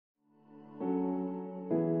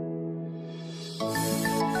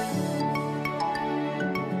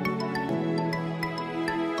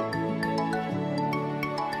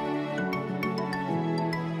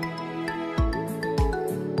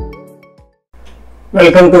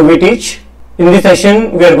Welcome to B.Tech. In this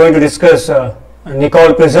session, we are going to discuss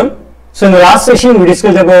Nicol prism. So, in the last session, we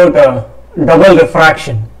discussed about double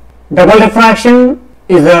refraction. Double refraction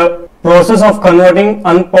is the process of converting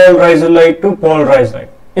unpolarized light to polarized light.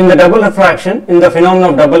 In the double refraction, in the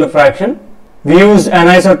phenomenon of double refraction, we use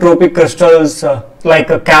anisotropic crystals like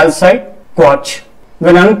a calcite, quartz.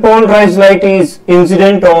 When unpolarized light is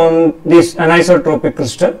incident on this anisotropic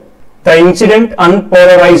crystal, the incident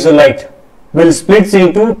unpolarized light will split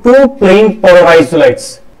into two plane polarized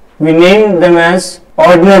lights. We name them as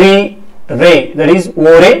ordinary ray, that is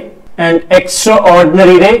O ray, and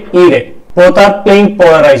extraordinary ray, E ray. Both are plane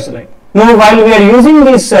polarized light. Now, while we are using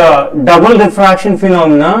this double refraction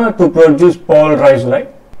phenomena to produce polarized light,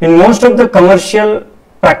 in most of the commercial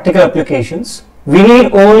practical applications, we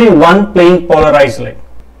need only one plane polarized light.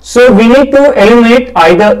 So, we need to eliminate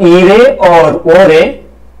either E ray or O ray,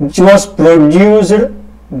 which was produced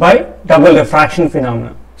by double refraction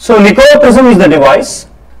phenomena. So, Nicol prism is the device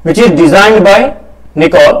which is designed by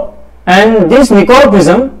Nicol, and this Nicol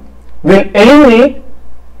prism will eliminate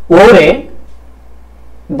O ray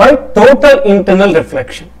by total internal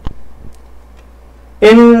reflection.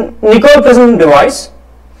 In Nicol prism device,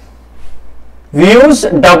 we use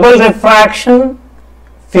double refraction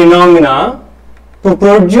phenomena to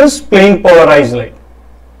produce plane polarized light.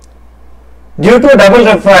 Due to double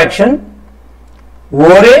refraction,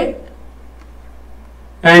 O ray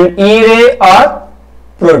and E ray are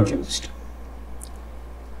produced,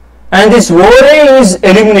 and this O ray is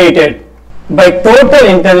eliminated by total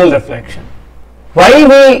internal reflection. Why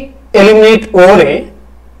we eliminate O ray?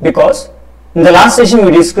 Because in the last session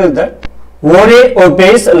we discussed that O ray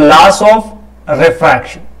obeys laws of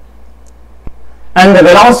refraction, and the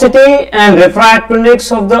velocity and refractive index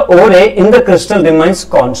of the O ray in the crystal remains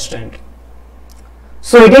constant.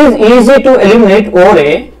 So, it is easy to eliminate O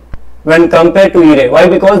ray when compared to E ray. Why?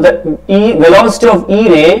 Because the velocity of E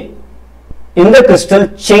ray in the crystal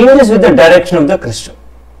changes with the direction of the crystal.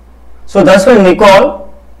 So, that's why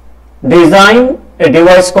Nicol designed a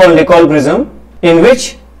device called Nicol prism, in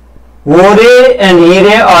which O ray and E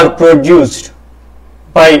ray are produced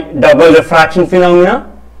by double refraction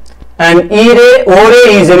phenomena, and O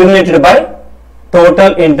ray is eliminated by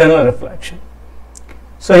total internal reflection.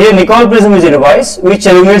 So, here Nicol prism is a device which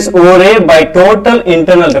eliminates O ray by total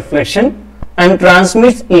internal reflection and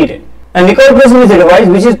transmits E ray. And Nicol prism is a device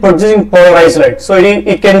which is producing polarized light. So,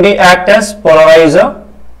 it can be act as polarizer,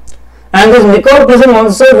 and this Nicol prism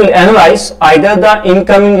also will analyze either the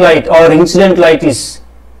incoming light or incident light is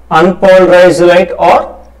unpolarized light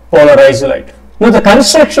or polarized light. Now, the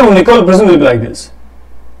construction of Nicol prism will be like this.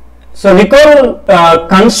 So, Nicol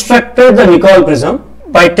constructed the Nicol prism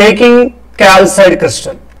by taking calcite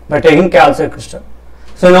crystal.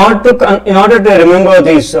 So, in order to remember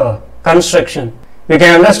this construction, we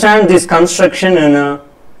can understand this construction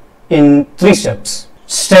in three steps.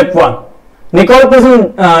 Step 1. Nicol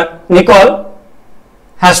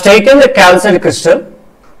has taken the calcite crystal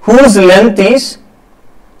whose length is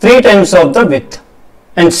 3 times of the width.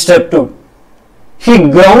 And step 2. He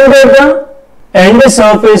grounded the end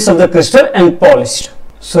surface of the crystal and polished.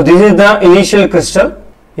 So, this is the initial crystal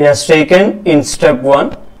he has taken in step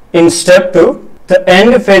 1. In step 2, the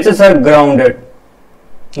end faces are grounded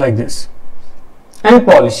like this and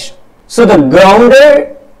polished. So, the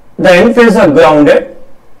end faces are grounded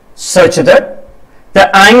such that the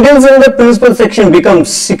angles in the principal section become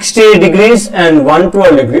 68 degrees and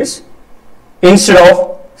 112 degrees instead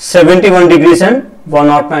of 71 degrees and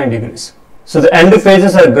 109 degrees. So, the end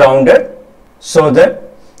faces are grounded so that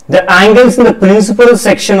the angles in the principal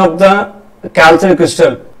section of the calcite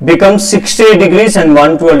crystal becomes 68 degrees and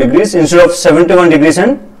 112 degrees instead of 71 degrees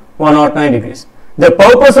and 109 degrees. The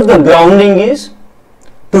purpose of the grounding is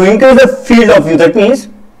to increase the field of view. That means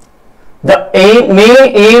the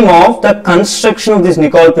main aim of the construction of this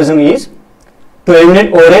Nicol prism is to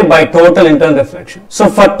eliminate O ray by total internal reflection. So,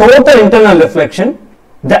 for total internal reflection,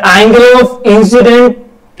 the angle of incident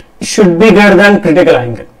should be greater than critical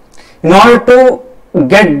angle. In order to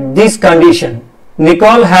get this condition,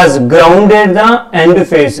 Nicol has grounded the end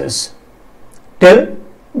faces till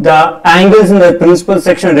the angles in the principal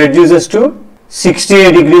section reduces to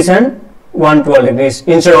 68 degrees and 112 degrees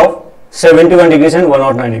instead of 71 degrees and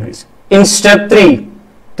 109 degrees. In step 3,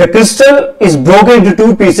 the crystal is broken into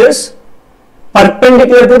 2 pieces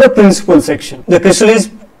perpendicular to the principal section. The crystal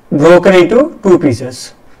is broken into 2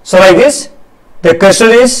 pieces. So, like this, the crystal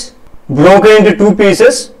is broken into 2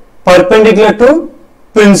 pieces perpendicular to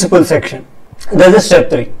principal section. That is step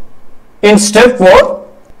 3. In step 4,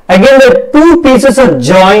 again the 2 pieces are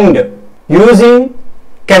joined using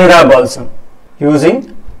Canada balsam.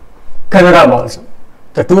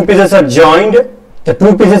 The two pieces are joined. The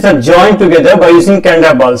two pieces are joined together by using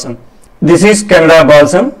Canada balsam. This is Canada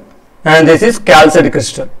balsam and this is calcite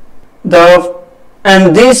crystal.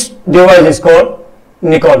 And this device is called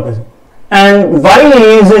Nicol prism. And why we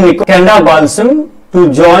use the Canada balsam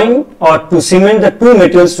to join or to cement the two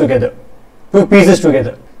materials together, two pieces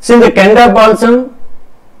together. Since the Canada balsam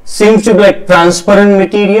seems to be like transparent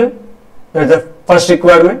material, that is the first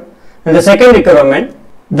requirement. And the second requirement,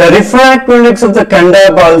 the refractive index of the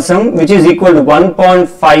Canada balsam, which is equal to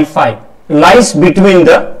 1.55, lies between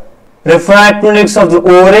the refractive index of the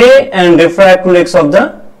O ray and refractive index of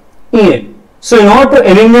the E ray. So in order to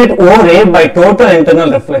eliminate O ray by total internal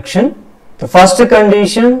reflection, the first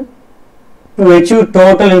condition to achieve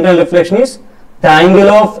total internal reflection is the angle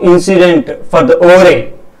of incident for the O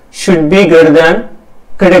ray should be greater than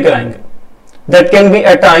critical angle. That can be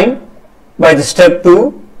attained by the step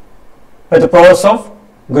 2 by the process of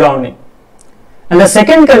grounding. And the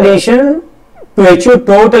second condition to achieve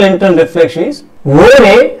total internal reflection is O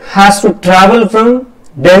ray has to travel from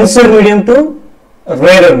denser medium to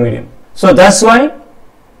rarer medium. So that's why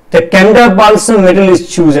the Canada balsam material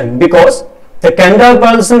is chosen, because the Canada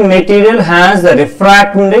balsam material has the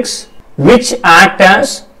refractive index which act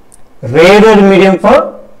as rarer medium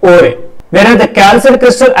for O ray, whereas the calcite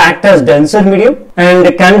crystal act as denser medium and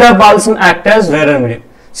the Canada balsam act as rarer medium.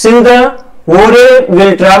 Since the O ray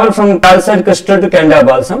will travel from calcite crystal to Canada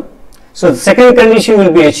balsam, so the second condition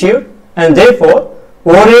will be achieved and therefore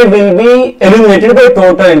O ray will be eliminated by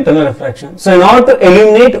total internal reflection. So in order to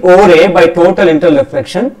eliminate O ray by total internal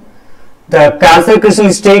reflection, the calcite crystal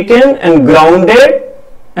is taken and grounded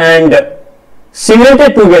and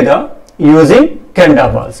cemented together using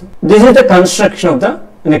Canada balsam. This is the construction of the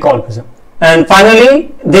Nicol prism. And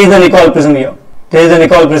finally, there is the Nicol prism here. There is the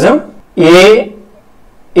Nicol prism.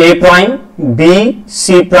 A prime, B,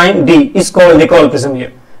 C prime, D is called Nicol prism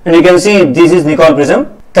here. And you can see this is Nicol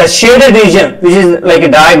prism. The shaded region, which is like a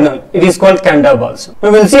diagonal, it is called Canada balsam. We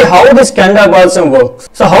will see how this Canada balsam works.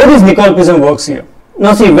 So how this Nicol prism works here?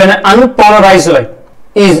 Now see, when an unpolarized light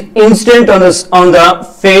is incident on the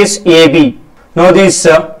face AB, now this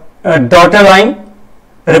dotted line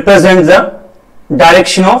represents the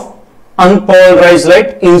direction of unpolarized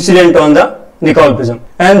light incident on the Nicol prism,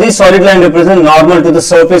 and this solid line represents normal to the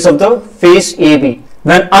surface of the face AB.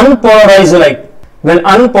 When unpolarized light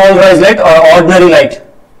or ordinary light,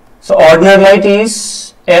 so ordinary light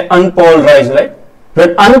is an unpolarized light.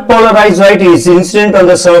 When unpolarized light is incident on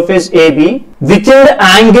the surface AB within the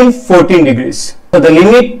angle 14 degrees. So the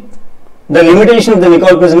limitation of the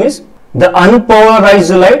Nicol prism is the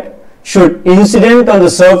unpolarized light should incident on the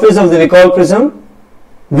surface of the Nicol prism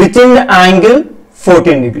within the angle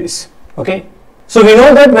 14 degrees. Okay. So we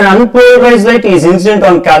know that when unpolarized light is incident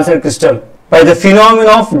on calcite crystal, by the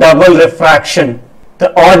phenomenon of double refraction,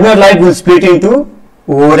 the ordinary light will split into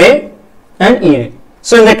O ray and E ray.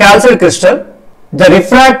 So in the calcite crystal, the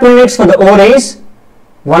refractive index for the O ray is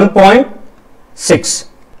 1.6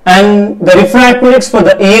 and the refractive index for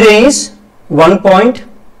the E ray is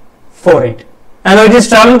 1.48. And now it is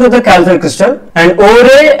traveling to the calcite crystal and O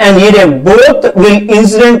ray and E ray both will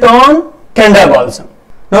incident on Canada balsam.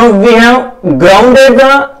 Now we have grounded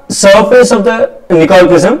the surface of the Nicol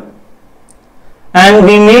prism and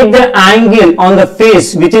we make the angle on the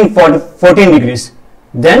face within 14 degrees.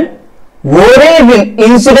 Then O ray will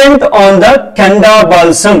incident on the Canada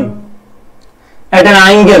balsam at an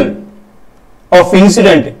angle of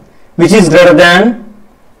incident which is greater than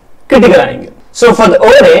critical angle. So for the O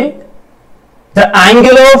ray, the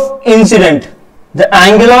angle of incident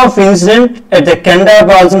at the Canada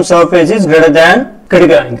balsam surface is greater than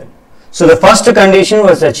critical angle. So the first condition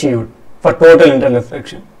was achieved for total internal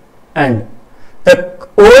reflection, and the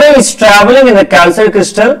O ray is traveling in the calcite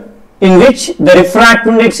crystal in which the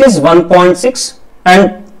refractive index is 1.6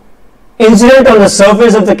 and incident on the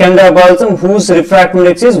surface of the Canada balsam whose refractive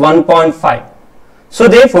index is 1.5. So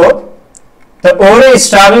therefore, the O ray is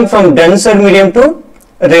traveling from denser medium to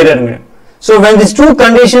rarer medium. So when these two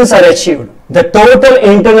conditions are achieved, the total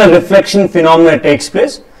internal reflection phenomena takes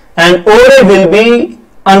place and O ray will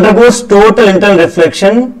undergoes total internal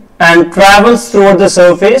reflection and travels throughout the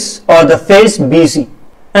surface or the face BC.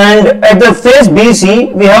 And at the face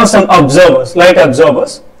BC, we have some observers, light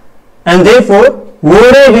observers, and therefore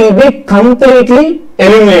O ray will be completely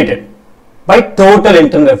eliminated by total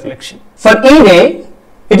internal reflection. For E ray,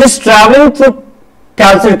 it is traveling through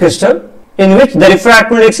calcite crystal in which the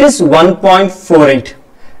refractive index is 1.48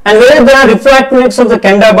 and where the refractive index of the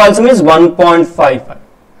Canada balsam is 1.55.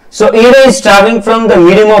 So E ray is traveling from the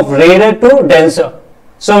medium of rarer to denser.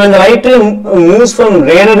 So when the light ray moves from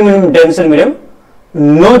rarer medium to denser medium,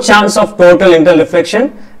 no chance of total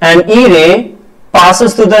interreflection, and E ray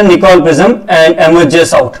passes through the Nicol prism and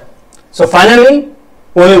emerges out. So finally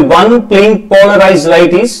only one plane polarized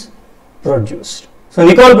light is produced. So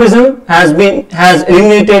Nicol prism has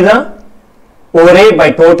eliminated the O ray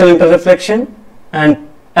by total interreflection and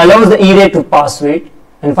allows the E ray to pass through it,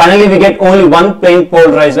 and finally we get only one plane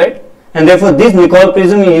polarized light, and therefore this Nicol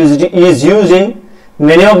prism is used in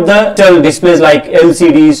many of the displays like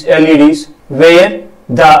LCDs, LEDs, where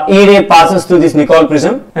the E ray passes through this Nicol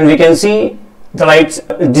prism and we can see the lights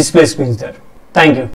display screens there. Thank you.